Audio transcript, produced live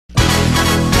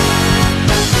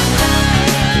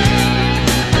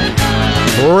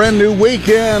Brand new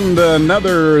weekend,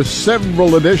 another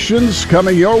several editions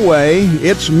coming your way.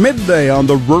 It's midday on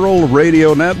the Rural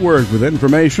Radio Network with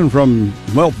information from,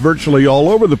 well, virtually all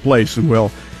over the place. And we'll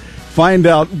find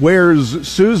out where's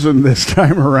Susan this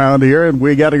time around here. And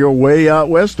we got to go way out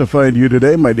west to find you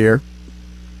today, my dear.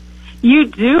 You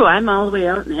do. I'm all the way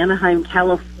out in Anaheim,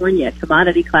 California.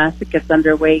 Commodity Classic gets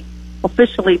underway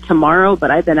officially tomorrow, but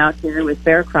I've been out here with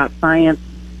Bayer Crop Science,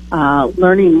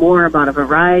 learning more about a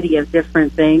variety of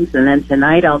different things. And then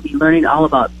tonight I'll be learning all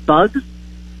about bugs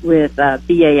with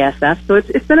BASF. So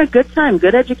it's been a good time,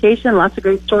 good education, lots of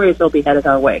great stories will be headed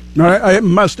our way. I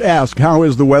must ask, how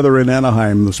is the weather in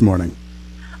Anaheim this morning?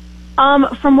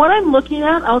 From what I'm looking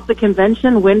at out the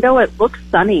convention window, it looks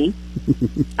sunny.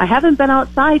 I haven't been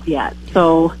outside yet,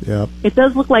 so It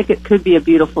does look like it could be a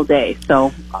beautiful day.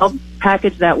 So I'll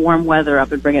package that warm weather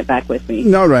up and bring it back with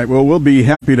me. All right. Well, we'll be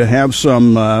happy to have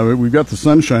some. We've got the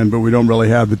sunshine, but we don't really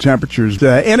have the temperatures.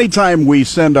 Anytime we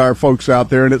send our folks out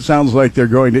there, and it sounds like they're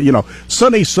going to,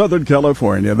 sunny Southern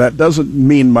California, that doesn't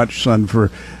mean much sun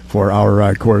for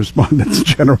our correspondents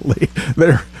generally.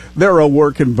 They're a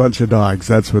working bunch of dogs.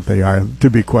 That's what they are, to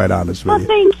be quite honest with you. Well,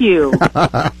 thank you.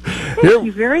 Thank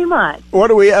you very much. What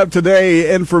do we have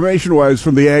today, information-wise,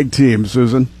 from the Ag team,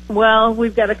 Susan? Well,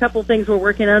 we've got a couple things we're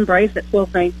working on. Bryce, at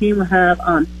 12:19, we'll have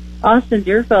Austin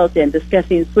Deerfeld in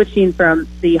discussing switching from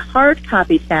the hard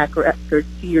copy tax record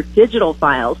to your digital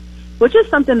files, which is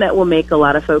something that will make a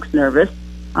lot of folks nervous,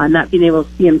 not being able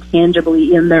to see them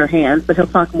tangibly in their hands, but he'll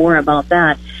talk more about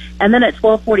that. And then at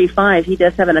 12:45, he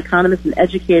does have an economist and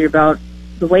educator about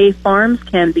the way farms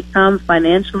can become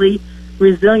financially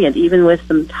resilient, even with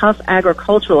some tough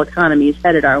agricultural economies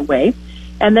headed our way.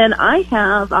 And then I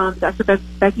have Dr.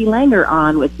 Becky Langer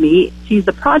on with me. She's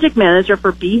the project manager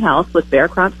for Bee Health with Bayer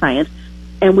Crop Science.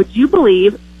 And would you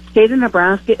believe, state of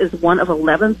Nebraska is one of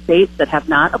 11 states that have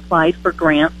not applied for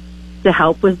grants to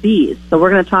help with bees. So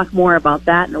we're going to talk more about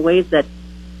that and the ways that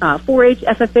 4-H,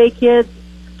 FFA kids,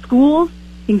 schools,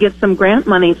 can get some grant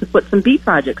money to put some bee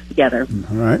projects together.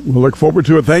 All right. We'll look forward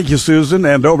to it. Thank you, Susan.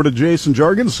 And over to Jason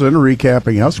Jorgensen,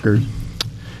 recapping Huskers.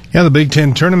 Yeah, the Big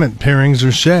Ten tournament pairings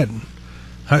are set.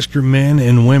 Husker men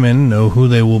and women know who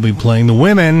they will be playing. The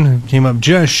women came up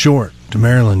just short to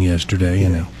Maryland yesterday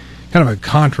in a kind of a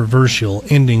controversial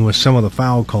ending with some of the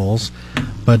foul calls.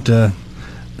 But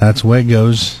that's the way it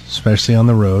goes, especially on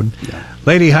the road. Yeah.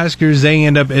 Lady Huskers, they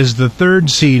end up as the third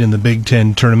seed in the Big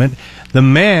Ten tournament. The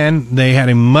men, they had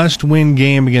a must-win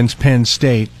game against Penn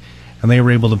State, and they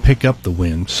were able to pick up the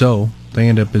win. So they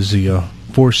end up as the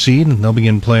fourth seed, and they'll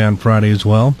begin play on Friday as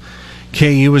well.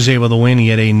 KU was able to win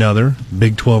yet another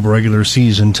Big 12 regular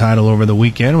season title over the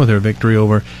weekend with their victory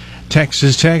over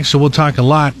Texas Tech. So we'll talk a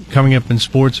lot coming up in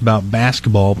sports about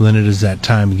basketball, but then it is that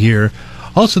time of year.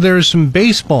 Also, there is some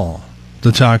baseball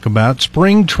to talk about.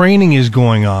 Spring training is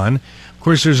going on. Of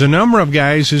course, there's a number of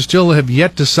guys who still have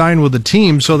yet to sign with the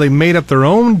team, so they made up their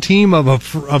own team of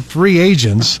free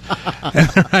agents, and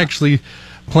they're actually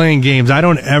playing games. I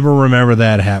don't ever remember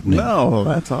that happening. No,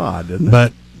 that's odd, isn't it?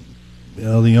 But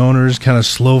the owners kind of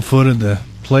slow-footed the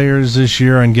players this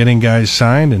year on getting guys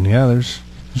signed, and there's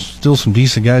still some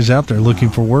decent guys out there looking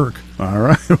for work. All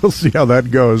right, we'll see how that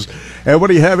goes. And what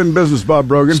do you have in business, Bob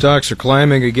Brogan? Stocks are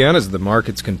climbing again as the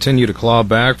markets continue to claw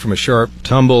back from a sharp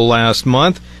tumble last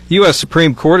month. The U.S.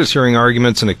 Supreme Court is hearing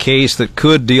arguments in a case that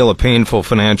could deal a painful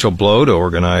financial blow to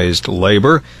organized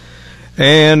labor.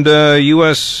 And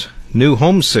U.S. new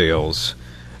home sales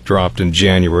dropped in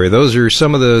January. Those are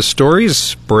some of the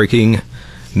stories breaking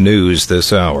news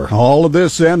this hour. All of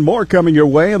this and more coming your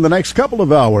way in the next couple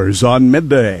of hours on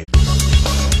Midday.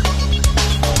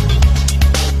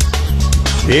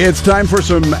 It's time for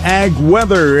some ag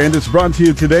weather, and it's brought to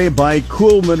you today by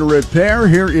Coolman Repair.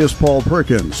 Here is Paul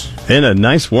Perkins. And a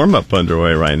nice warm-up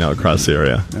underway right now across the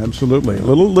area. Absolutely. A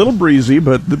little breezy,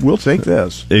 but we'll take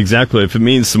this. Exactly. If it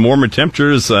means some warmer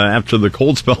temperatures after the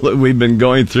cold spell that we've been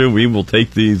going through, we will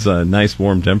take these nice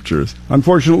warm temperatures.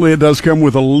 Unfortunately, it does come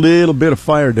with a little bit of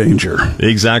fire danger.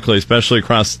 Exactly, especially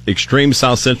across extreme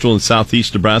south central and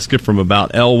southeast Nebraska from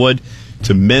about Elwood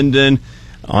to Minden,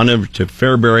 on over to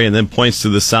Fairbury, and then points to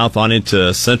the south on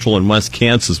into central and west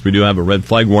Kansas. We do have a red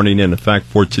flag warning in effect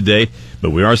for today, but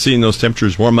we are seeing those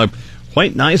temperatures warm up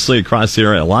quite nicely across the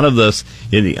area. A lot of this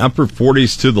in the upper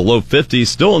 40s to the low 50s,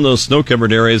 still in those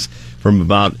snow-covered areas from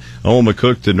about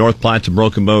McCook to North Platte to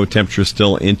Broken Bow. Temperatures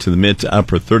still into the mid to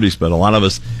upper 30s, but a lot of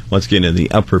us, once again, in the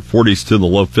upper 40s to the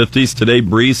low 50s. Today,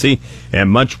 breezy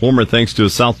and much warmer thanks to a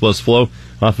southwest flow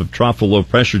off of tropical low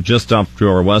pressure just off to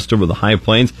our west over the high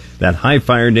plains. That high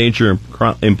fire danger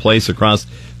in place across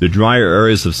the drier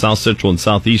areas of south central and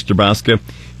southeast Nebraska,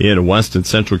 in west and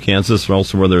central Kansas,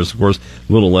 also where there's, of course,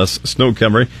 a little less snow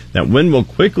covering. That wind will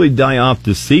quickly die off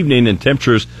this evening, and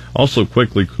temperatures also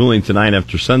quickly cooling tonight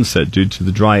after sunset due to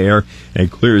the dry air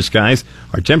and clear skies.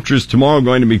 Our temperatures tomorrow are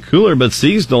going to be cooler but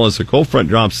seasonal as the cold front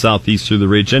drops southeast through the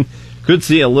region. Could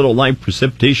see a little light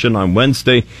precipitation on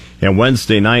Wednesday and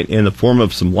Wednesday night in the form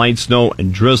of some light snow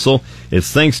and drizzle.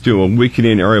 It's thanks to a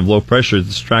weakening area of low pressure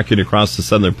that's tracking across the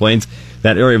southern plains.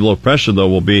 That area of low pressure, though,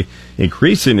 will be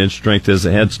increasing in strength as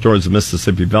it heads towards the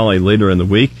Mississippi Valley later in the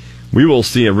week. We will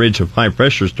see a ridge of high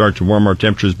pressure start to warm our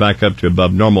temperatures back up to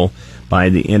above normal by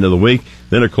the end of the week.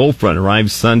 Then a cold front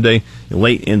arrives Sunday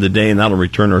late in the day, and that'll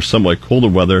return our somewhat colder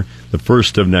weather the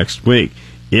first of next week.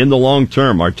 In the long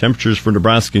term, our temperatures for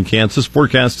Nebraska and Kansas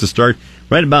forecast to start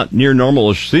right about near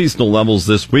normal seasonal levels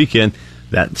this weekend.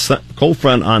 That cold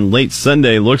front on late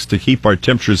Sunday looks to keep our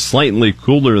temperatures slightly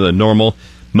cooler than normal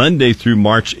Monday through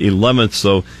March 11th,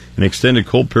 so an extended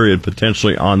cold period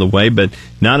potentially on the way, but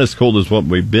not as cold as what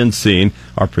we've been seeing.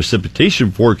 Our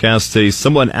precipitation forecast stays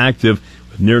somewhat active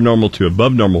with near normal to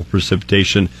above normal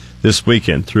precipitation this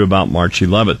weekend through about March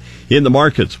 11th. In the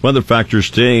markets, weather factors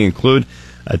today include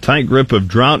a tight grip of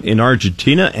drought in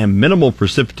Argentina and minimal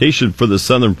precipitation for the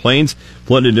southern plains.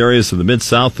 Flooded areas of the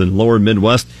Mid-South and lower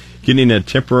Midwest getting a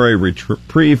temporary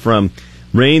reprieve from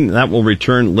rain. That will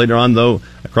return later on, though,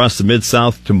 across the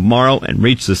Mid-South tomorrow and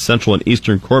reach the central and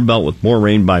eastern core belt with more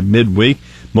rain by midweek.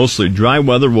 Mostly dry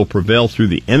weather will prevail through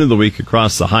the end of the week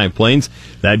across the high plains.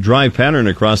 That dry pattern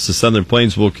across the southern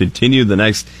plains will continue the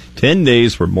next 10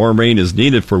 days where more rain is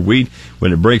needed for wheat.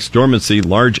 When it breaks dormancy,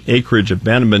 large acreage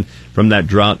abandonment from that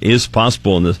drought is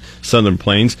possible in the southern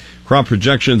plains. Crop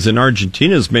projections in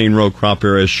Argentina's main row crop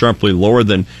area is sharply lower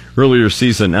than earlier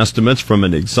season estimates from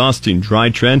an exhausting dry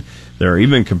trend. There are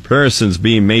even comparisons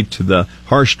being made to the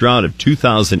harsh drought of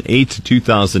 2008 to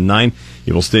 2009.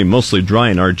 It will stay mostly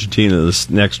dry in Argentina this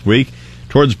next week.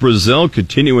 Towards Brazil,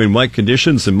 continuing wet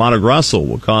conditions in Mato Grosso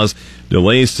will cause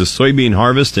delays to soybean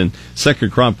harvest and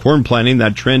second crop corn planting.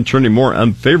 That trend turning more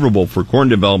unfavorable for corn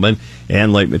development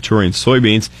and late maturing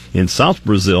soybeans. In South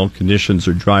Brazil, conditions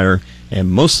are drier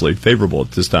and mostly favorable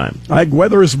at this time. Ag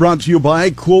Weather is brought to you by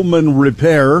Coolman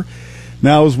Repair.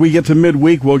 Now, as we get to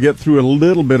midweek, we'll get through a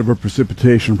little bit of a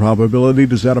precipitation probability.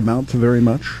 Does that amount to very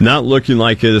much? Not looking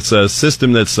like it. It's a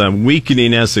system that's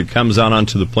weakening as it comes out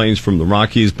onto the plains from the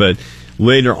Rockies, but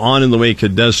later on in the week,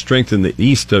 it does strengthen the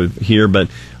east of here, but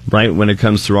right when it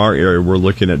comes through our area, we're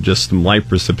looking at just some light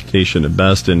precipitation at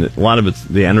best, and a lot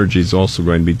of the energy is also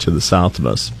going to be to the south of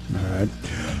us.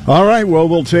 All right, well,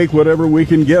 we'll take whatever we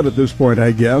can get at this point,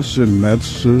 I guess, and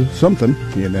that's something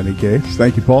in any case.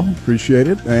 Thank you, Paul. Appreciate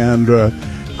it. And,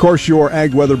 of course, your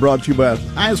Ag Weather brought to you by,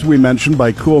 as we mentioned,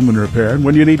 by Coolman Repair. And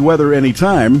when you need weather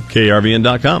anytime,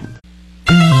 KRVN.com.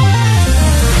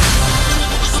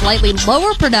 Slightly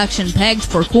lower production pegged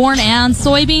for corn and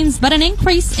soybeans, but an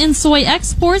increase in soy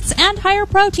exports and higher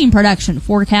protein production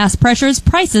forecast pressures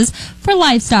prices for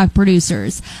livestock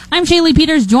producers. I'm Shaylee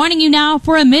Peters, joining you now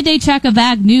for a midday check of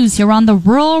ag news here on the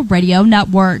Rural Radio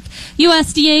Network.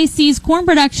 USDA sees corn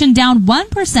production down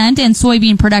 1% and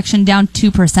soybean production down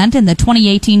 2% in the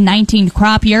 2018-19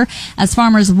 crop year, as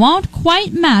farmers won't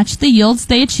quite match the yields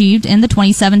they achieved in the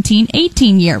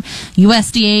 2017-18 year.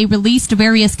 USDA released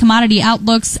various commodity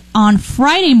outlooks on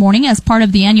Friday morning as part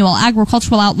of the annual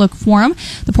Agricultural Outlook Forum.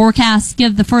 The forecasts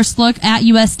give the first look at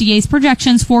USDA's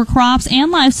projections for crops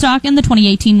and livestock in the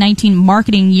 2018-19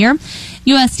 marketing year.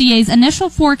 USDA's initial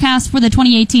forecast for the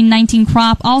 2018-19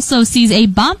 crop also sees a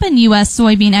bump in U.S.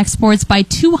 soybean exports by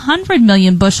 200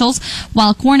 million bushels,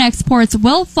 while corn exports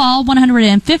will fall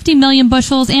 150 million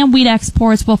bushels and wheat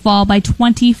exports will fall by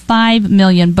 25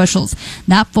 million bushels.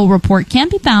 That full report can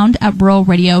be found at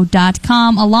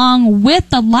ruralradio.com. Along with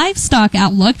the livestock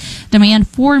outlook, demand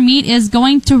for meat is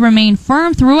going to remain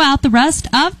firm throughout the rest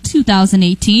of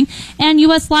 2018, and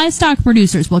U.S. livestock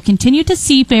producers will continue to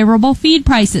see favorable feed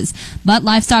prices. But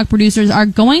livestock producers are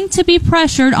going to be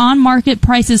pressured on market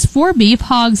prices for beef,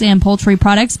 hogs, and poultry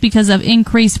products because of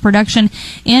increased production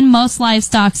in most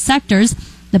livestock sectors.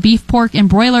 The beef, pork, and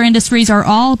broiler industries are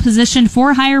all positioned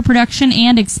for higher production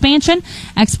and expansion.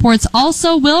 Exports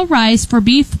also will rise for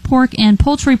beef, pork, and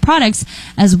poultry products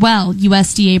as well,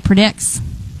 USDA predicts.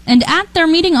 And at their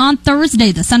meeting on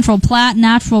Thursday, the Central Platte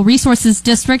Natural Resources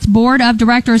District Board of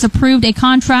Directors approved a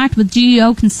contract with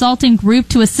GEO Consulting Group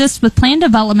to assist with plan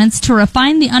developments to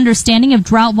refine the understanding of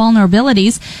drought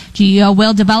vulnerabilities. GEO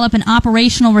will develop an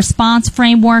operational response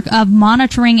framework of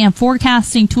monitoring and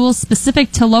forecasting tools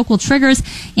specific to local triggers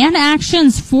and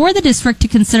actions for the district to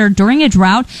consider during a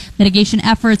drought. Mitigation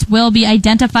efforts will be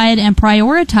identified and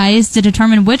prioritized to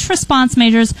determine which response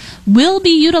measures will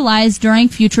be utilized during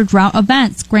future drought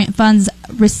events. Grant funds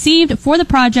received for the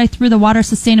project through the Water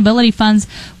Sustainability Funds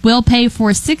will pay for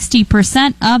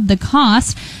 60% of the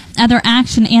cost. Other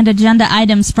action and agenda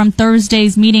items from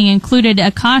Thursday's meeting included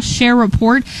a cost share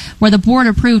report where the board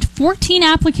approved 14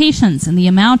 applications in the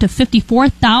amount of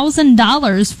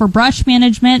 $54,000 for brush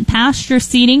management, pasture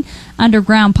seeding,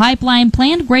 underground pipeline,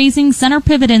 planned grazing, center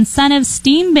pivot incentives,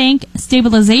 steam bank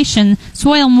stabilization,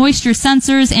 soil moisture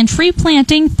sensors, and tree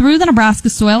planting through the Nebraska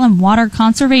Soil and Water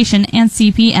Conservation and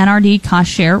CPNRD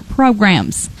cost share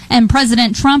programs. And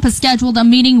President Trump has scheduled a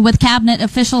meeting with cabinet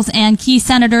officials and key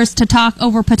senators to talk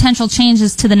over potential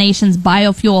changes to the nation's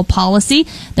biofuel policy.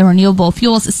 The renewable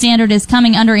fuels standard is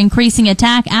coming under increasing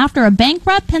attack after a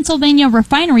bankrupt Pennsylvania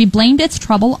refinery blamed its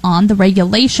trouble on the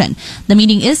regulation. The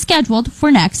meeting is scheduled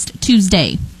for next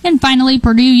Tuesday. And finally,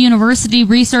 Purdue University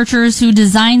researchers who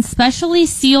design specially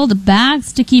sealed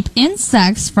bags to keep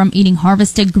insects from eating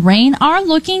harvested grain are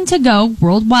looking to go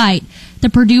worldwide. The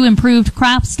Purdue Improved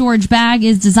Crop Storage Bag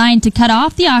is designed to cut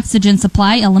off the oxygen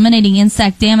supply, eliminating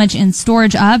insect damage in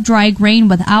storage of dry grain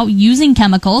without using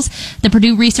chemicals. The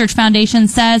Purdue Research Foundation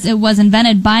says it was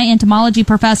invented by entomology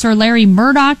professor Larry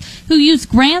Murdoch, who used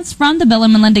grants from the Bill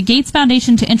and Melinda Gates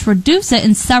Foundation to introduce it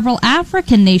in several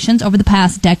African nations over the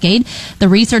past decade. The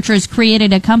researchers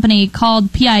created a company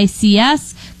called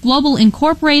PICS Global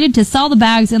Incorporated to sell the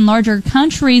bags in larger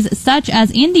countries such as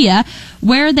India,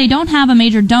 where they don't have a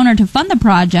major donor to fund the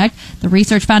project. The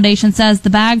Research Foundation says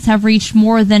the bags have reached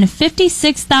more than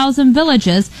 56,000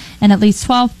 villages, and at least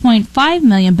 12.5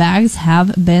 million bags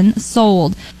have been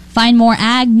sold. Find more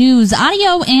ag news,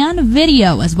 audio, and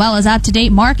video, as well as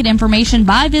up-to-date market information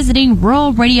by visiting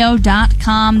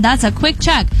ruralradio.com. That's a quick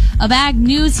check of ag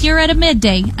news here at a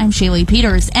midday. I'm Shaylee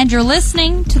Peters, and you're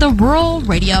listening to the Rural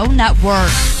Radio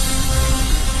Network.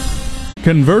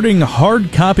 Converting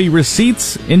hard copy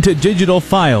receipts into digital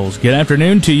files. Good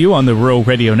afternoon to you on the Rural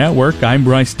Radio Network. I'm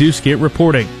Bryce Duskett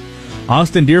reporting.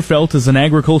 Austin Deerfelt is an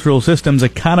agricultural systems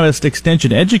economist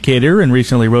extension educator and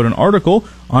recently wrote an article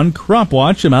on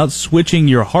CropWatch about switching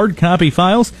your hard copy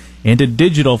files into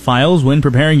digital files when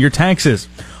preparing your taxes.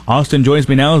 Austin joins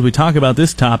me now as we talk about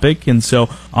this topic. And so,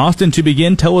 Austin, to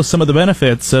begin, tell us some of the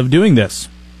benefits of doing this.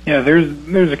 Yeah,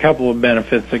 there's a couple of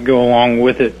benefits that go along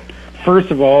with it.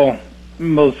 First of all,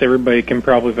 most everybody can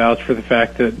probably vouch for the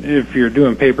fact that if you're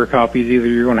doing paper copies, either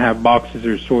you're going to have boxes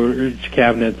or storage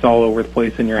cabinets all over the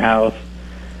place in your house.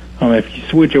 If you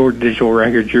switch over to digital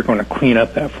records, you're going to clean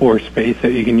up that floor space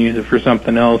that you can use it for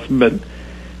something else. But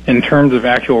in terms of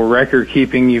actual record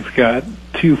keeping, you've got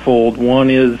twofold. One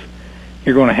is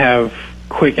you're going to have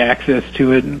quick access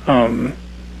to it.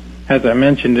 As I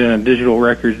mentioned in a digital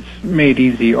records made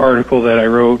easy article that I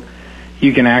wrote,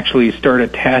 you can actually start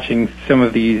attaching some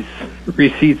of these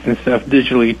receipts and stuff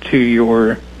digitally to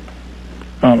your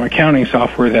accounting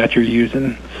software that you're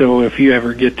using. So if you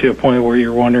ever get to a point where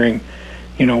you're wondering,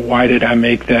 why did I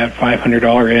make that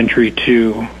 $500 entry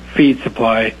to feed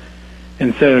supply,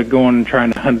 instead of going and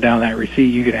trying to hunt down that receipt,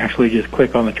 you can actually just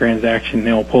click on the transaction and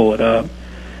it'll pull it up.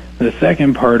 The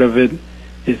second part of it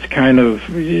is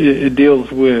it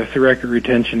deals with record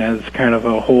retention as kind of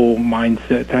a whole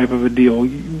mindset type of a deal.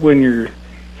 When you're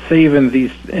saving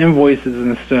these invoices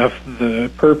and stuff,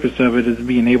 the purpose of it is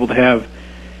being able to have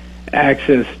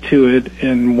access to it.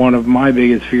 And one of my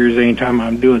biggest fears anytime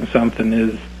I'm doing something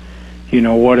is,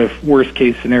 what if worst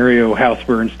case scenario, house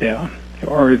burns down?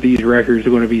 Are these records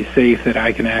going to be safe that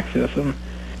I can access them?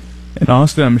 And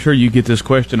Austin, I'm sure you get this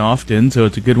question often, so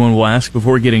it's a good one we'll ask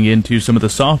before getting into some of the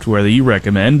software that you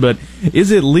recommend. But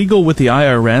is it legal with the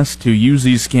IRS to use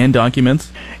these scanned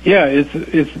documents? Yeah,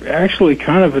 it's actually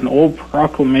kind of an old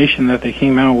proclamation that they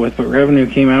came out with, but Revenue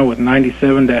came out with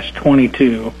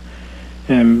 97-22.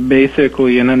 And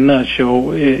basically, in a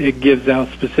nutshell, it gives out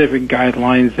specific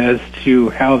guidelines as to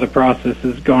how the process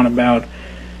has gone about.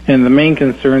 And the main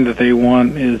concern that they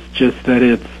want is just that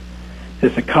it's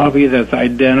a copy that's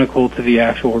identical to the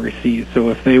actual receipt. So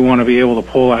if they want to be able to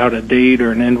pull out a date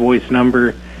or an invoice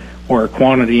number or a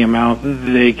quantity amount,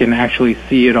 they can actually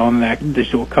see it on that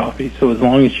digital copy. So as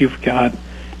long as you've got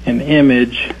an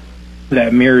image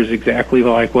that mirrors exactly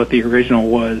like what the original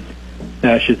was,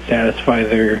 that should satisfy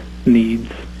their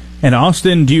needs. And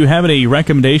Austin, do you have any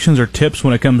recommendations or tips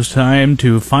when it comes time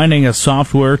to finding a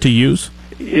software to use?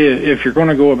 If you're going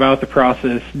to go about the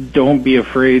process, don't be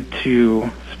afraid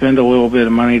to spend a little bit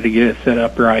of money to get it set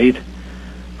up right.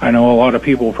 I know a lot of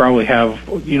people probably have,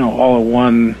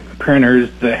 all-in-one printers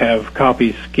that have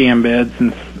copy scan beds,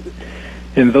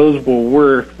 and those will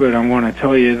work, but I want to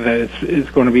tell you that it's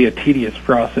going to be a tedious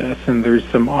process, and there's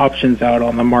some options out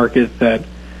on the market that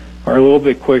are a little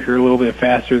bit quicker, a little bit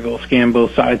faster. They'll scan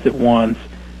both sides at once,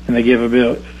 and they give a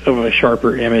bit of a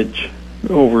sharper image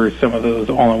over some of those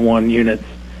all-in-one units.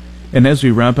 And as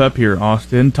we wrap up here,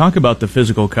 Austin, talk about the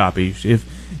physical copies.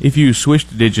 If you switch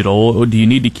to digital, do you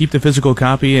need to keep the physical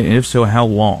copy, and if so, how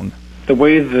long? The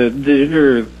way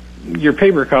your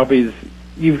paper copies,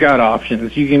 you've got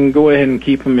options. You can go ahead and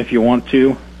keep them if you want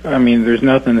to. I mean, there's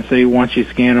nothing to say once you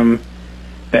scan them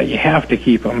that you have to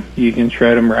keep them. You can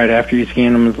shred them right after you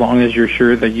scan them as long as you're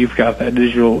sure that you've got that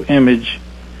digital image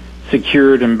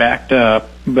secured and backed up.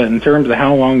 But in terms of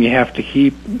how long you have to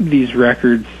keep these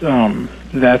records,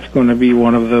 that's going to be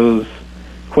one of those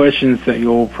questions that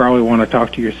you'll probably want to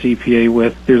talk to your CPA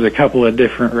with. There's a couple of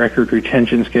different record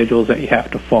retention schedules that you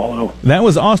have to follow. That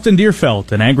was Austin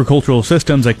Deerfelt, an agricultural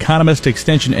systems economist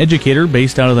extension educator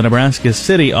based out of the Nebraska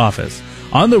City office.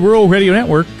 On the Rural Radio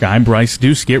Network, I'm Bryce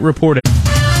Duskett reporting.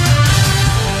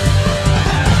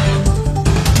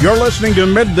 You're listening to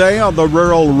Midday on the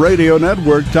Rural Radio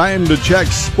Network. Time to check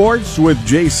sports with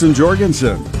Jason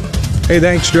Jorgensen. Hey,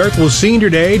 thanks, Dirk. Well, Senior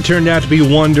Day turned out to be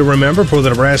one to remember for the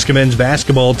Nebraska men's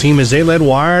basketball team as they led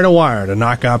wire to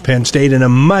knock out Penn State in a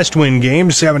must-win game,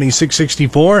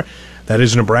 76-64. That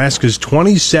is Nebraska's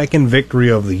 22nd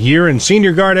victory of the year, and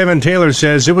senior guard Evan Taylor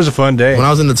says it was a fun day. When I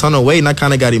was in the tunnel waiting, I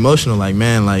kind of got emotional. Like,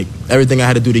 man, everything I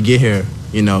had to do to get here,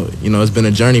 it's been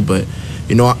a journey, but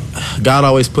God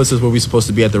always puts us where we're supposed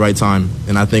to be at the right time.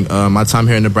 And I think my time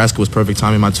here in Nebraska was perfect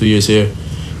timing, my 2 years here.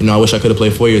 I wish I could have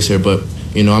played 4 years here, but,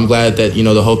 I'm glad that,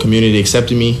 the whole community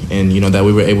accepted me and, that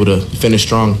we were able to finish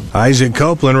strong. Isaac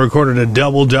Copeland recorded a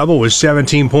double-double with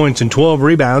 17 points and 12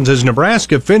 rebounds as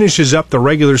Nebraska finishes up the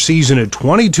regular season at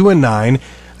 22-9.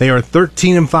 They are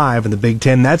 13-5 in the Big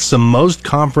Ten. That's the most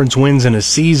conference wins in a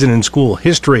season in school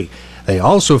history. They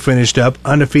also finished up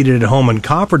undefeated at home in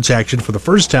conference action for the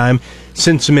first time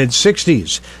since the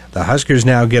mid-'60s. The Huskers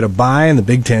now get a bye in the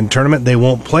Big Ten tournament. They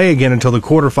won't play again until the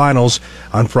quarterfinals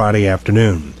on Friday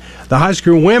afternoon. The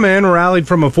Husker women rallied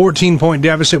from a 14-point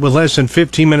deficit with less than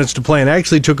 15 minutes to play and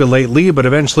actually took a late lead, but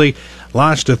eventually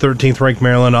lost to 13th-ranked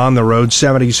Maryland on the road,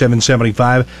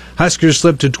 77-75. Huskers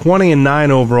slipped to 20-9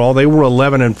 overall. They were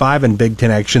 11-5 in Big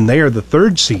Ten action. They are the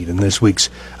third seed in this week's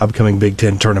upcoming Big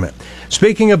Ten tournament.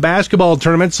 Speaking of basketball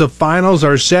tournaments, the finals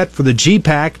are set for the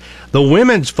GPAC. The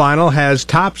women's final has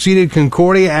top-seeded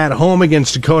Concordia at home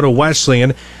against Dakota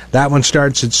Wesleyan. That one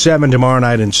starts at 7 tomorrow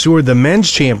night in Seward. The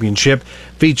men's championship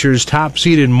features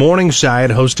top-seeded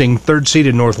Morningside hosting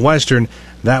third-seeded Northwestern.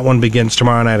 That one begins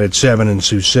tomorrow night at 7 in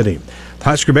Sioux City. The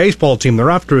Husker baseball team,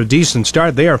 they're off to a decent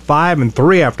start. They are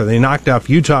 5-3 after they knocked off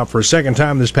Utah for a second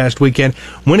time this past weekend,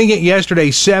 winning it yesterday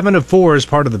 7-4 as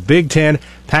part of the Big Ten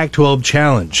Pac-12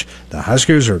 Challenge. The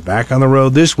Huskers are back on the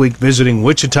road this week visiting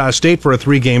Wichita State for a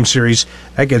 3-game series.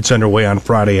 That gets underway on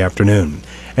Friday afternoon.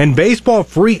 And baseball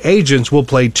free agents will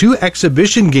play 2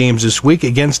 exhibition games this week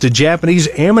against a Japanese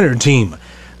amateur team.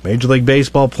 Major League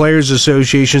Baseball Players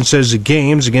Association says the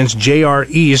games against JR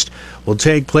East will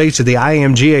take place at the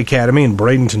IMG Academy in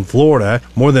Bradenton, Florida.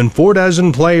 More than 4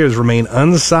 dozen players remain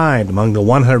unsigned among the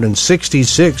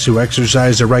 166 who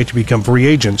exercised their right to become free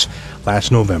agents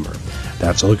last November.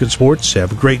 That's a look at sports.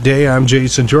 Have a great day. I'm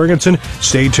Jason Jorgensen.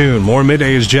 Stay tuned. More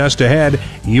Midday is just ahead.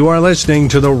 You are listening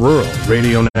to the Rural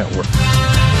Radio Network.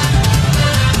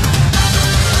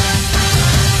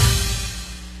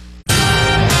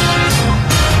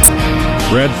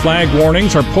 Red flag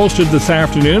warnings are posted this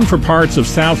afternoon for parts of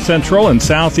south central and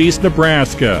southeast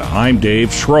Nebraska. I'm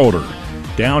Dave Schroeder.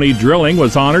 Downey Drilling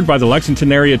was honored by the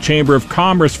Lexington Area Chamber of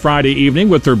Commerce Friday evening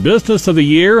with their Business of the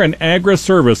Year and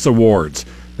Agri-Service Awards.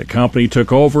 The company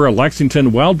took over a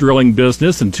Lexington well drilling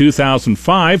business in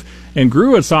 2005 and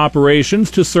grew its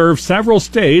operations to serve several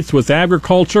states with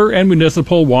agriculture and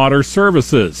municipal water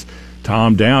services.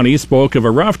 Tom Downey spoke of a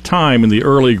rough time in the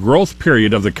early growth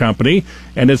period of the company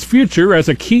and its future as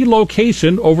a key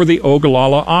location over the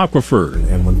Ogallala Aquifer.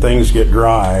 And when things get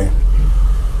dry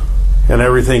and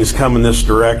everything's coming this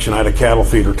direction, I had a cattle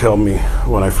feeder tell me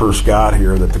when I first got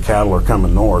here that the cattle are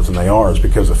coming north, and they are. It's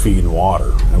because of feed and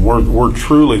water. And we're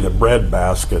truly the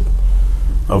breadbasket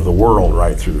of the world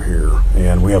right through here.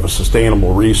 And we have a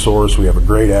sustainable resource. We have a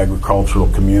great agricultural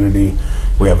community.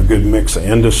 We have a good mix of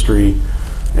industry.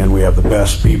 and we have the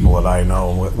best people that I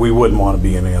know. We wouldn't want to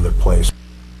be any other place.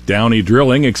 Downey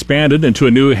Drilling expanded into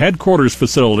a new headquarters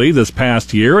facility this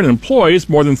past year and employs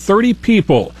more than 30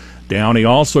 people. Downey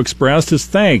also expressed his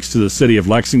thanks to the city of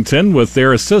Lexington with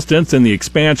their assistance in the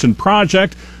expansion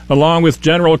project, along with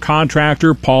general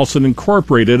contractor Paulson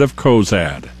Incorporated of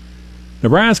Cozad.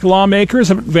 Nebraska lawmakers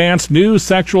have advanced new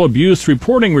sexual abuse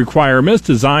reporting requirements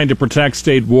designed to protect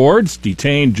state wards,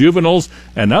 detained juveniles,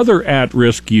 and other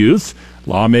at-risk youths.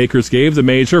 Lawmakers gave the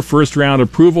measure first-round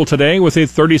approval today with a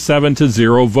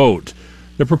 37-0 vote.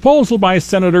 The proposal by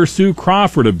Senator Sue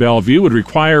Crawford of Bellevue would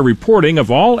require reporting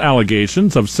of all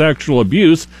allegations of sexual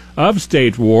abuse of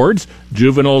state wards,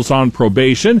 juveniles on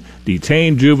probation,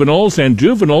 detained juveniles, and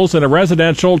juveniles in a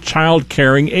residential child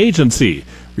caring agency.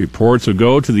 Reports would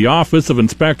go to the Office of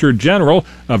Inspector General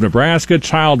of Nebraska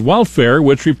Child Welfare,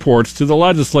 which reports to the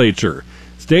legislature.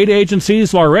 State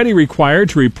agencies are already required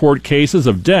to report cases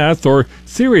of death or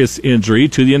serious injury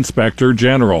to the Inspector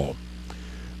General.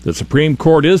 The Supreme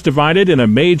Court is divided in a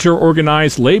major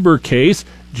organized labor case,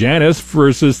 Janus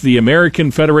versus the American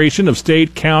Federation of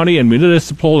State, County, and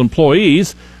Municipal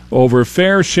Employees, over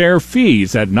fair share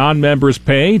fees that non-members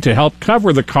pay to help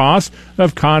cover the cost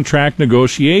of contract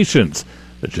negotiations.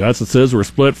 The justices were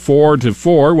split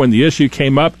 4-4 when the issue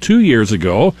came up 2 years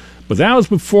ago, but that was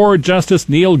before Justice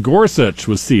Neil Gorsuch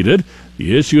was seated.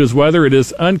 The issue is whether it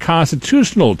is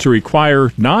unconstitutional to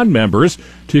require non-members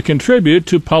to contribute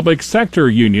to public sector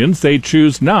unions they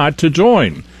choose not to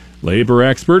join. Labor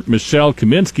expert Michelle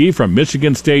Kaminsky from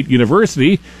Michigan State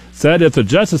University said if the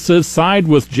justices side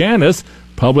with Janus,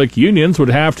 public unions would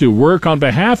have to work on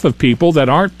behalf of people that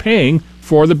aren't paying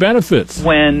for the benefits.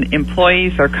 When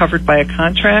employees are covered by a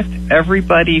contract,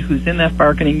 everybody who's in that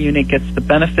bargaining unit gets the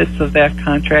benefits of that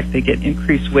contract. They get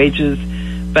increased wages,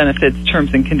 benefits,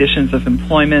 terms and conditions of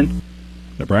employment.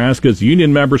 Nebraska's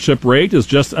union membership rate is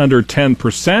just under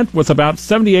 10%, with about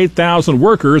 78,000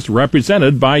 workers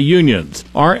represented by unions.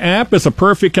 Our app is a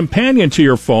perfect companion to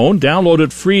your phone. Download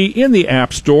it free in the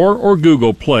App Store or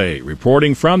Google Play.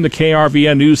 Reporting from the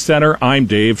KRVN News Center, I'm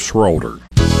Dave Schroeder.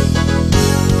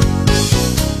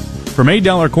 From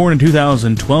 $8 corn in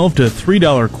 2012 to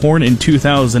 $3 corn in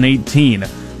 2018,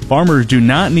 farmers do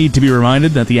not need to be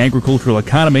reminded that the agricultural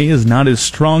economy is not as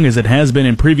strong as it has been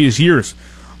in previous years.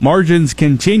 Margins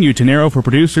continue to narrow for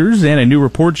producers, and a new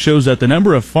report shows that the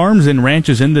number of farms and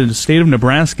ranches in the state of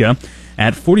Nebraska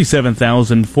at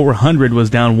 47,400 was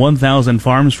down 1,000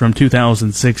 farms from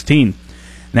 2016.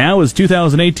 Now, as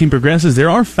 2018 progresses, there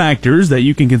are factors that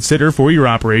you can consider for your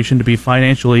operation to be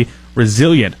financially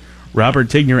resilient. Robert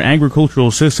Tigner,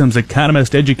 agricultural systems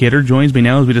economist educator, joins me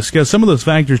now as we discuss some of those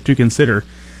factors to consider.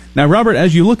 Now, Robert,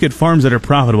 as you look at farms that are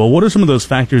profitable, what are some of those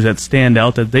factors that stand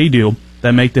out that they do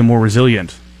that make them more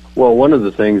resilient? Well, one of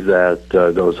the things that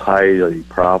those highly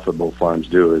profitable farms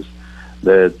do is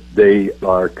that they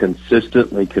are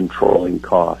consistently controlling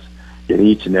costs in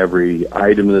each and every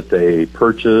item that they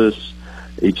purchase,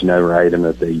 each and every item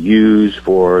that they use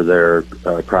for their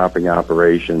cropping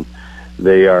operation.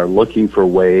 They are looking for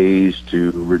ways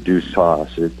to reduce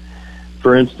costs.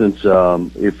 For instance,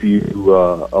 if you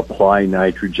apply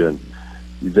nitrogen,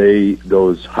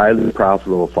 those highly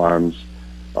profitable farms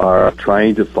are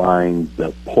trying to find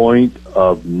the point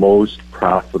of most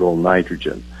profitable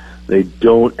nitrogen. They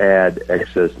don't add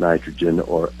excess nitrogen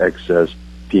or excess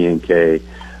P&K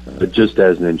just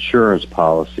as an insurance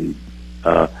policy.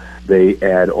 They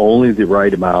add only the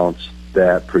right amounts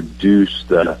that produce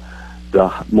the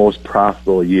most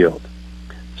profitable yield.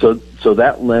 So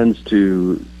that lends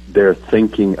to their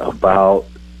thinking about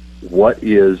what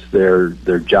is their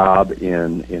job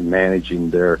in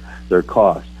managing their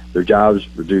costs. Their job is to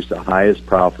produce the highest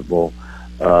profitable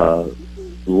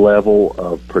level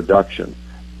of production,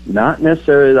 not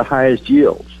necessarily the highest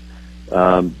yields.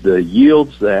 The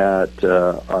yields that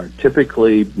are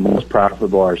typically most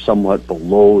profitable are somewhat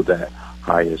below that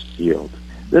highest yield.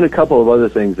 Then a couple of other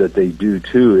things that they do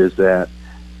too is that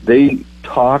they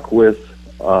talk with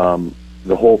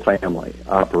the whole family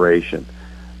operation.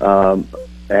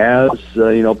 As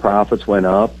profits went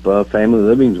up, family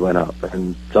livings went up,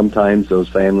 and sometimes those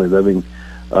family living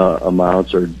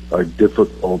amounts are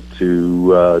difficult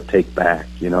to take back.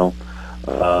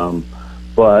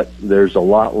 But there's a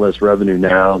lot less revenue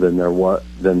now than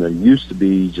there used to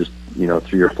be just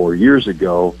 3 or 4 years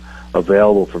ago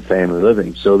available for family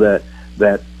living. So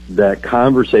that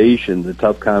conversation, the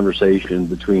tough conversation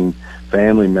between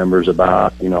family members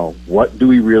about what do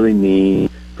we really need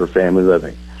for family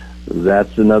living,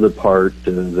 that's another part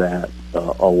that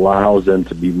allows them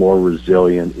to be more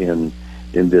resilient in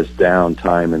in this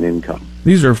downtime and income.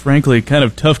 These are frankly kind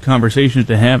of tough conversations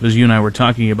to have, as you and I were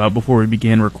talking about before we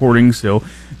began recording. So do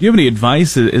you have any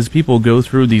advice as people go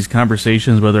through these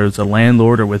conversations, whether it's a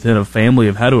landlord or within a family,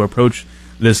 of how to approach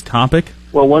this topic?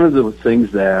 Well, one of the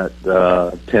things that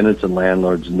tenants and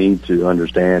landlords need to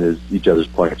understand is each other's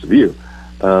points of view.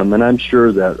 And I'm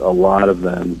sure that a lot of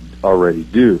them already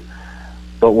do.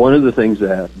 But one of the things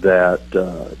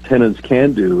that tenants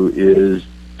can do is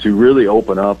to really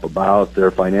open up about their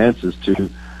finances to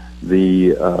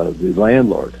the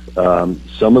landlord.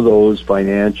 Some of those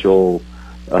financial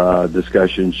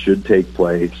discussions should take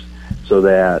place so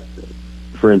that,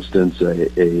 for instance,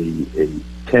 a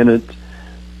tenant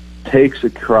takes a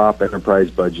crop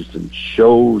enterprise budget and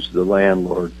shows the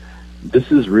landlord,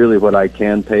 this is really what I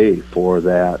can pay for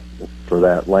that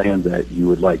land that you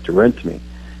would like to rent to me.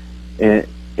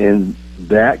 And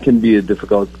that can be a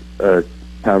difficult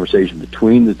conversation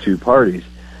between the two parties.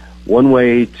 One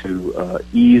way to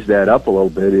ease that up a little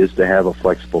bit is to have a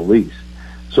flexible lease,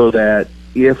 so that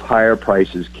if higher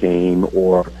prices came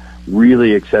or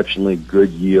really exceptionally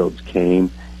good yields came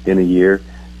in a year,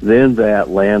 then that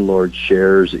landlord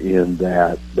shares in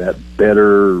that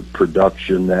better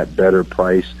production, that better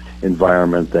price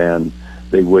environment than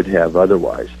they would have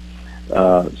otherwise.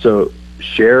 So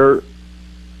share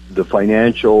the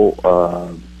financial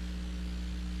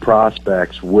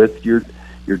prospects with your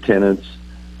tenants,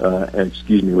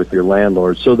 with your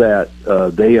landlord, so that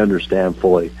they understand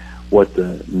fully what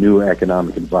the new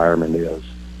economic environment is.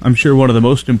 I'm sure one of the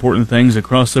most important things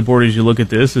across the board as you look at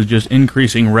this is just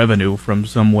increasing revenue from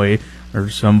some way or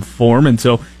some form. And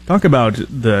so talk about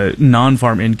the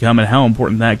non-farm income and how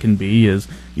important that can be as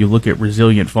you look at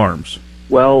resilient farms.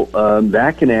 Well,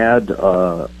 that can add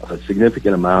a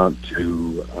significant amount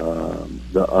to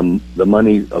the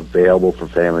money available for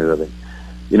family living.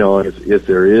 You know, if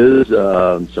there is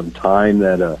some time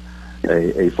that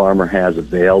a farmer has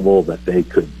available that they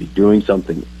could be doing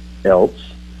something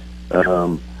else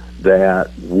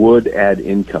that would add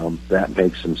income, that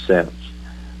makes some sense.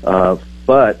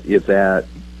 But if that,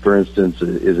 for instance,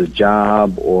 is a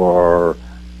job or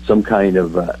some kind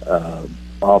of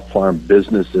off-farm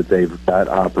business that they've got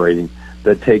operating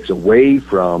that takes away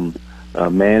from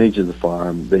managing the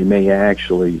farm, they may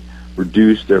actually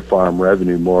reduce their farm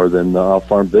revenue more than the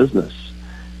off-farm business.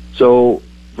 So,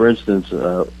 for instance,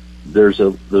 there's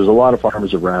a lot of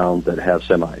farmers around that have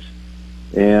semis,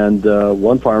 and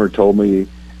one farmer told me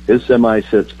his semi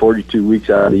sits 42 weeks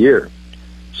out of the year,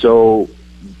 so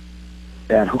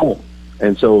at home,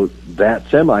 and so that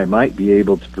semi might be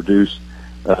able to produce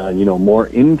more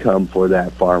income for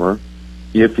that farmer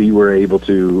if he were able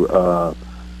to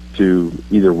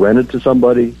either rent it to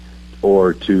somebody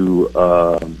or to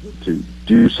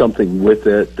do something with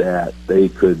it that they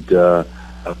could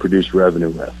produce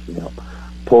revenue with.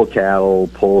 Pull cattle,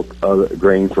 pull other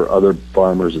grain for other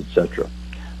farmers, etc.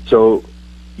 So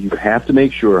you have to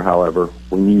make sure, however,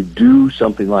 when you do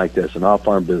something like this, an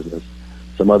off-farm business,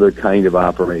 some other kind of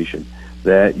operation,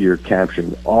 that you're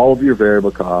capturing all of your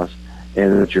variable costs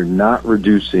and that you're not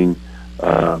reducing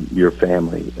your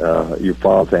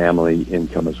farm family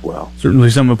income as well. Certainly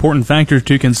some important factors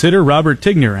to consider. Robert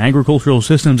Tigner, agricultural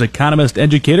systems economist,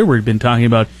 educator. We've been talking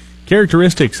about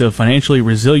characteristics of financially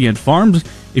resilient farms.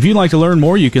 If you'd like to learn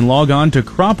more, you can log on to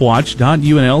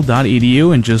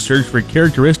cropwatch.unl.edu and just search for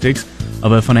characteristics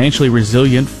of a financially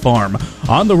resilient farm.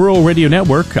 On the Rural Radio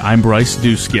Network, I'm Bryce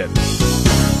Doeschot.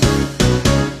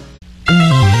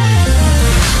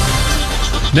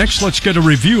 Next, let's get a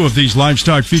review of these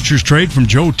livestock futures trade from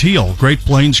Joe Teal, Great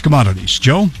Plains Commodities.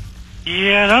 Joe?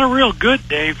 Yeah, not a real good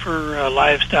day for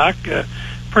livestock.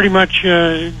 Pretty much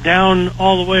down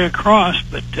all the way across,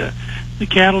 but the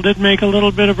cattle did make a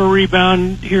little bit of a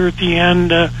rebound here at the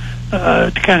end to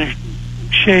kind of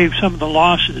shave some of the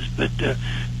losses. But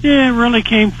it really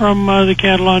came from the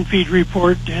cattle on feed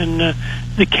report and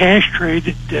the cash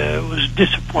trade that was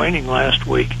disappointing last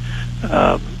week.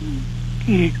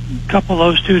 You couple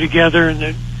those two together and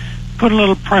it put a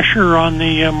little pressure on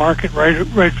the market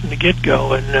right from the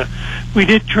get-go. And we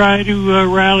did try to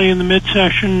rally in the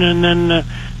mid-session and then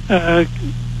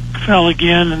fell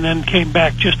again and then came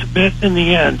back just a bit in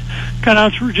the end.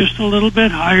 Cutouts were just a little bit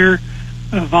higher.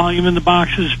 Volume in the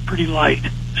boxes pretty light.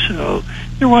 So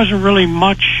there wasn't really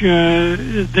much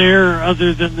there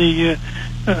other than the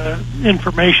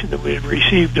information that we had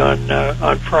received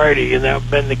on Friday, and that had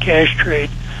been the cash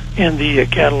trade and the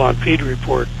cattle on feed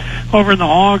report. Over in the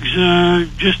hogs,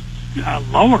 just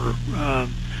lower.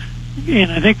 And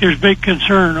I think there's big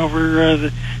concern over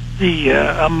the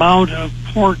amount of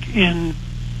pork in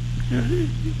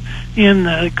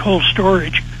cold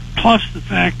storage, plus the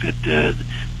fact that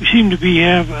we seem to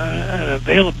have an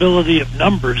availability of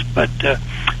numbers, but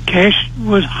cash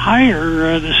was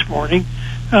higher this morning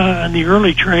in the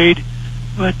early trade,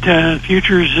 but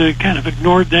futures kind of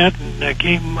ignored that and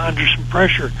came under some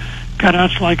pressure.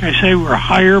 Cutouts, like I say, were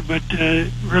higher, but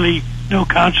really no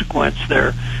consequence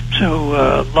there,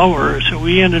 so lower. So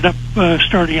we ended up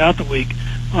starting out the week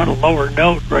on a lower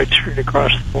note right straight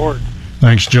across the board.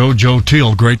 Thanks, Joe. Joe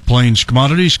Teal, Great Plains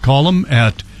Commodities. Call him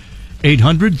at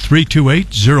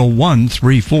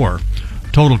 800-328-0134.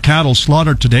 Total cattle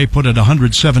slaughtered today put at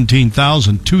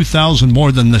 117,000, 2,000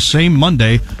 more than the same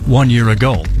Monday 1 year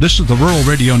ago. This is the Rural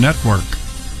Radio Network.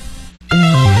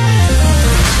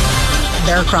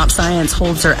 Bayer Crop Science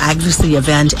holds their Agri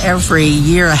event every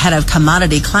year ahead of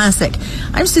Commodity Classic.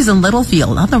 I'm Susan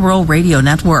Littlefield on the Rural Radio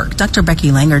Network. Dr. Becky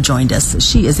Langer joined us.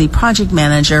 She is a project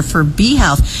manager for Bee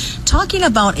Health, talking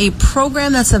about a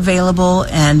program that's available,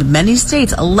 and many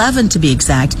states, 11 to be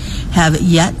exact, have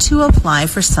yet to apply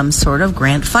for some sort of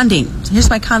grant funding. Here's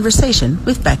my conversation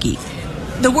with Becky.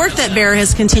 The work that Bayer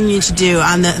has continued to do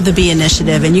on the Bee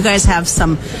Initiative, and you guys have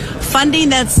some funding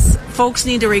that's folks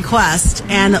need to request,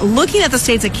 and looking at the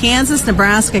states of Kansas,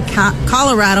 Nebraska,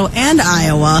 Colorado, and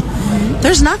Iowa,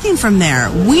 there's nothing from there.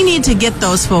 We need to get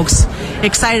those folks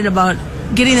excited about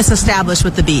getting this established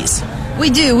with the bees. We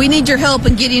do. We need your help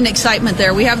in getting excitement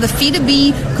there. We have the Feed a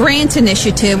Bee Grant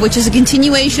Initiative, which is a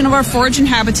continuation of our Forage and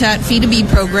Habitat Feed a Bee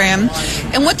program.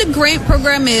 And what the grant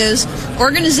program is,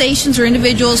 organizations or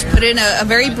individuals put in a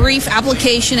very brief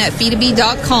application at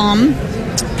feedabee.com,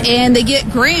 and they get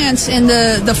grants in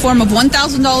the form of $1,000,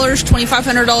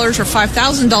 $2,500, or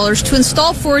 $5,000 to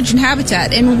install forage and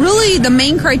habitat. And really, the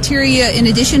main criteria in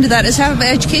addition to that is have an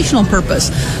educational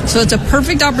purpose. So it's a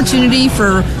perfect opportunity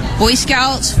for Boy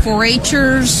Scouts,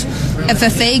 4-H'ers,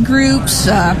 FFA groups,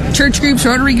 church groups,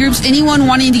 Rotary groups, anyone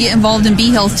wanting to get involved in bee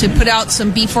health to put out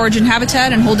some bee forage and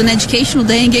habitat and hold an educational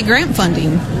day and get grant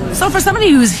funding. So for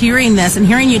somebody who's hearing this and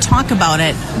hearing you talk about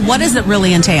it, what does it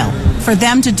really entail for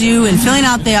them to do in filling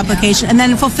out the application and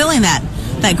then fulfilling that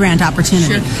grant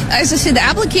opportunity? Sure. As I said, the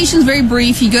application is very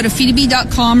brief. You go to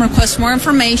feedabee.com, request more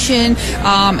information.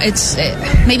 It's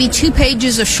maybe 2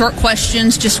 pages of short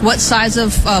questions. Just what size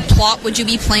of plot would you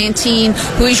be planting?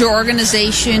 Who is your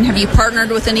organization? Have you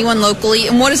partnered with anyone locally?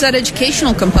 And what is that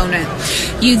educational component?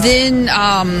 You then,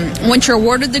 once you're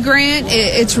awarded the grant,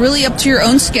 it's really up to your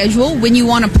own schedule when you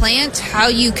want to plant, how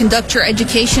you conduct your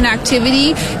education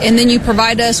activity, and then you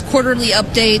provide us quarterly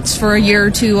updates for a year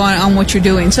or two on what you're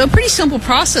doing. So a pretty simple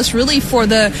process really for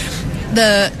the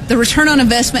return on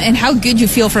investment and how good you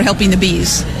feel for helping the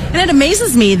bees. And it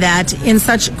amazes me that in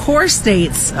such core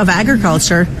states of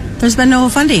agriculture, there's been no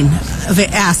funding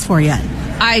asked for yet.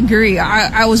 I agree.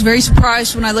 I was very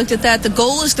surprised when I looked at that. The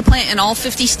goal is to plant in all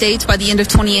 50 states by the end of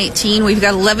 2018. We've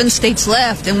got 11 states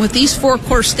left. And with these 4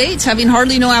 core states having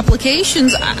hardly no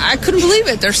applications, I couldn't believe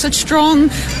it. They're such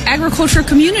strong agriculture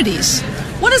communities.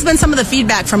 What has been some of the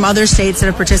feedback from other states that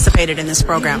have participated in this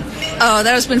program? Oh,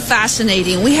 that has been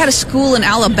fascinating. We had a school in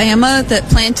Alabama that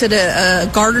planted a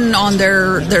garden on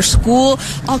their school.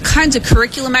 All kinds of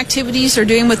curriculum activities they're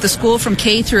doing with the school from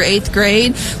K through 8th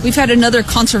grade. We've had another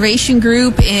conservation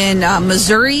group in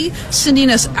Missouri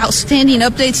sending us outstanding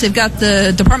updates. They've got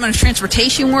the Department of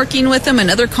Transportation working with them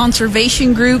and other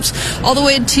conservation groups, all the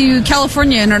way to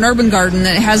California in an urban garden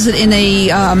that has it in a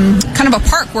kind of a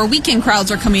park where weekend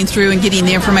crowds are coming through and getting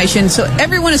the information. So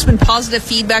everyone has been positive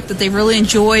feedback that they really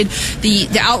enjoyed the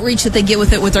outreach that they get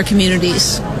with it with their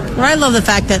communities. Well, I love the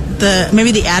fact that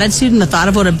maybe the attitude and the thought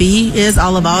of what a bee is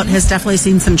all about has definitely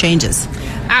seen some changes.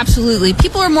 Absolutely.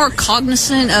 People are more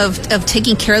cognizant of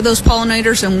taking care of those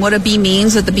pollinators and what a bee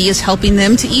means, that the bee is helping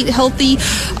them to eat healthy.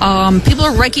 People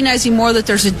are recognizing more that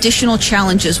there's additional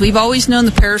challenges. We've always known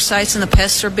the parasites and the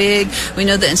pests are big. We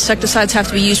know that insecticides have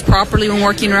to be used properly when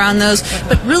working around those.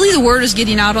 But really the word is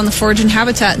getting out on the forage and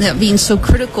habitat and that being so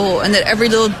critical, and that every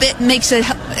little bit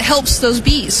helps those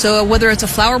bees. So whether it's a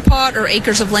flower pot or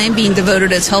acres of land being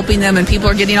devoted, it's helping them, and people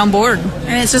are getting on board.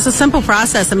 And it's just a simple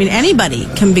process. I mean, anybody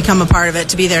can become a part of it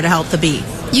to be there to help the bee.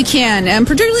 You can, and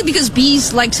particularly because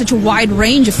bees like such a wide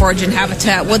range of forage and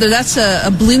habitat, whether that's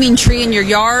a blooming tree in your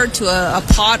yard to a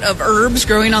pot of herbs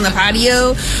growing on the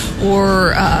patio,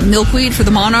 or milkweed for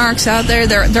the monarchs out there.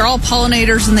 They're all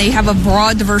pollinators, and they have a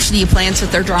broad diversity of plants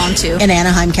that they're drawn to. In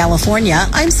Anaheim, California,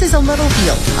 I'm Susan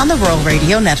Littlefield on the Rural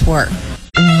Radio Network.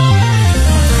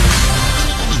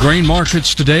 Grain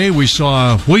markets today, we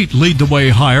saw wheat lead the way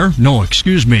higher.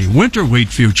 Winter wheat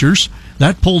futures.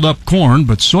 That pulled up corn,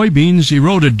 but soybeans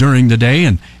eroded during the day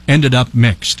and ended up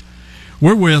mixed.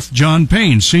 We're with John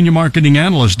Payne, Senior Marketing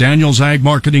Analyst, Daniels Ag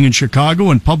Marketing in Chicago,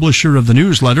 and publisher of the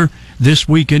newsletter This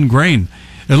Week in Grain.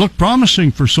 It looked promising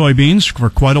for soybeans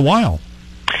for quite a while.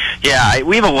 Yeah,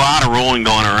 we have a lot of rolling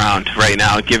going around right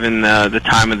now, given the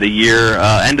time of the year.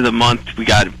 End of the month, we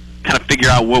got to kind of figure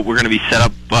out what we're going to be set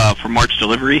up for March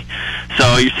delivery.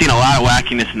 So you're seeing a lot of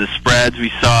wackiness in the spreads.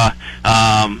 We saw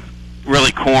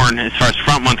really corn, as far as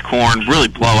front month corn, really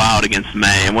blow out against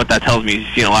May, and what that tells me is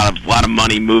you're seeing a lot of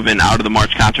money moving out of the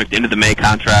March contract into the May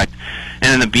contract.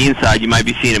 And on the bean side, you might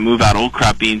be seeing a move out old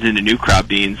crop beans into new crop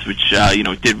beans, which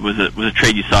was a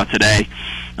trade you saw today.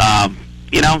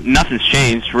 Nothing's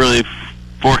changed really.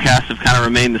 Forecasts have kind of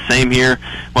remained the same here.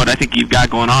 What I think you've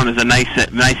got going on is a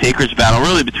nice acreage battle,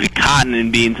 really between cotton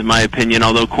and beans, in my opinion.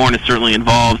 Although corn is certainly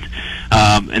involved,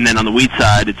 and then on the wheat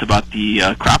side, it's about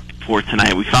the crop report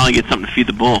tonight. We finally get something to feed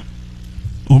the bull.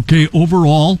 Okay,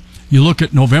 overall, you look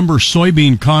at November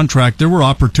soybean contract. There were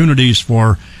opportunities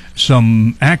for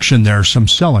some action there, some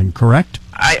selling. Correct?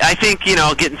 I think,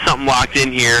 getting something locked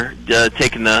in here,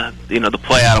 taking the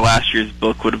play out of last year's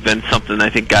book would have been something I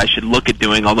think guys should look at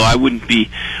doing, although I wouldn't be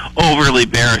overly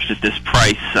bearish at this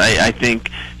price. I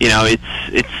think,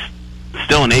 it's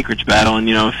still an acreage battle, and,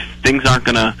 if things aren't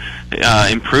going to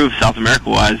improve South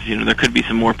America-wise, there could be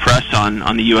some more press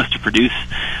on the U.S. to produce.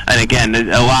 And again,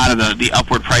 a lot of the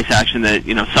upward price action that,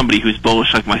 somebody who's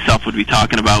bullish like myself would be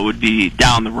talking about would be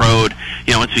down the road,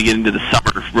 once we get into the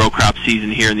summer row crop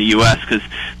season here in the U.S., because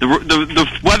the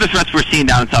weather threats we're seeing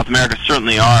down in South America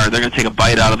certainly are. They're going to take a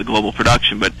bite out of the global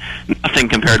production, but nothing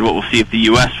compared to what we'll see if the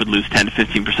U.S. would lose 10 to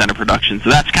 15% of production. So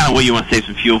that's kind of what you want to save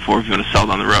some fuel for if you want to sell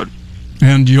down the road.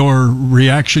 And your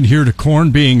reaction here to corn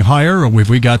being higher, or have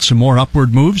we got some more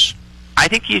upward moves? I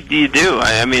think you do.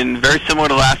 I mean, very similar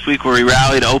to last week where we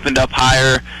rallied, opened up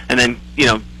higher, and then,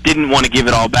 didn't want to give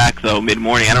it all back, though,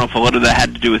 mid-morning. I don't know if a lot of that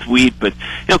had to do with wheat, but,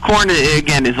 corn,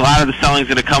 again, is a lot of the selling's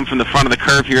going to come from the front of the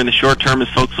curve here in the short term as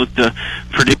folks look to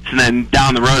produce, and then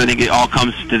down the road, I think it all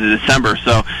comes to the December.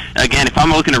 So, again, if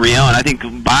I'm looking to re-own, I think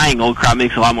buying old crop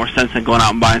makes a lot more sense than going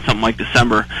out and buying something like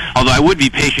December. Although I would be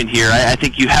patient here. I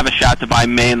think you have a shot to buy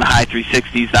May in the high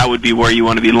 360s. That would be where you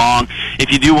want to be long.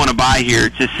 If you do want to buy here,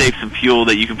 just save some fuel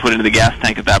that you can put into the gas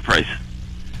tank at that price.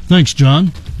 Thanks,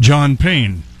 John. John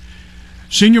Payne,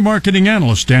 Senior Marketing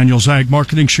Analyst, Daniels Ag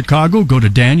Marketing Chicago. Go to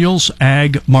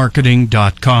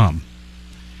danielsagmarketing.com.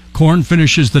 Corn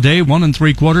finishes the day 1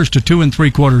 3/4 to 2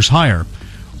 3/4 higher.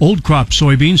 Old crop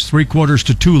soybeans 3/4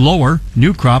 to 2 lower.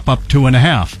 New crop up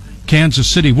 2.5. Kansas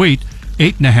City wheat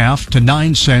 8.5 to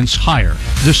 9 cents higher.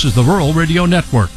 This is the Rural Radio Network.